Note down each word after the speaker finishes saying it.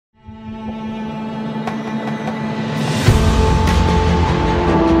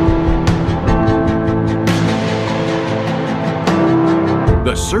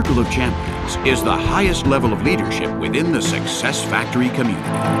Circle of Champions is the highest level of leadership within the Success Factory community.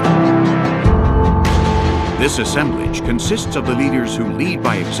 This assemblage consists of the leaders who lead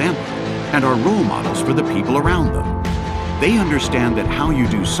by example and are role models for the people around them. They understand that how you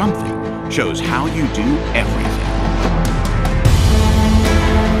do something shows how you do everything.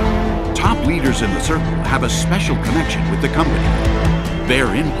 Top leaders in the circle have a special connection with the company.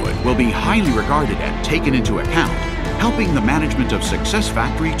 Their input will be highly regarded and taken into account, helping the management of Success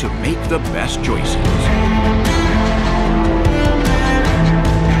Factory to make the best choices.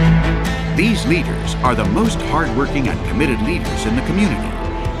 These leaders are the most hardworking and committed leaders in the community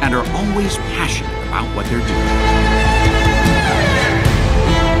and are always passionate about what they're doing.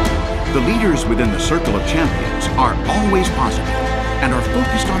 The leaders within the Circle of Champions are always positive and are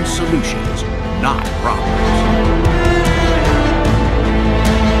focused on solutions, not problems.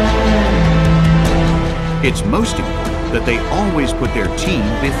 It's most important that they always put their team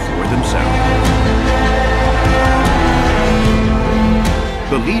before themselves.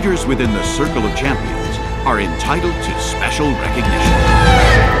 The leaders within the Circle of Champions are entitled to special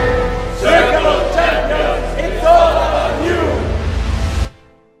recognition.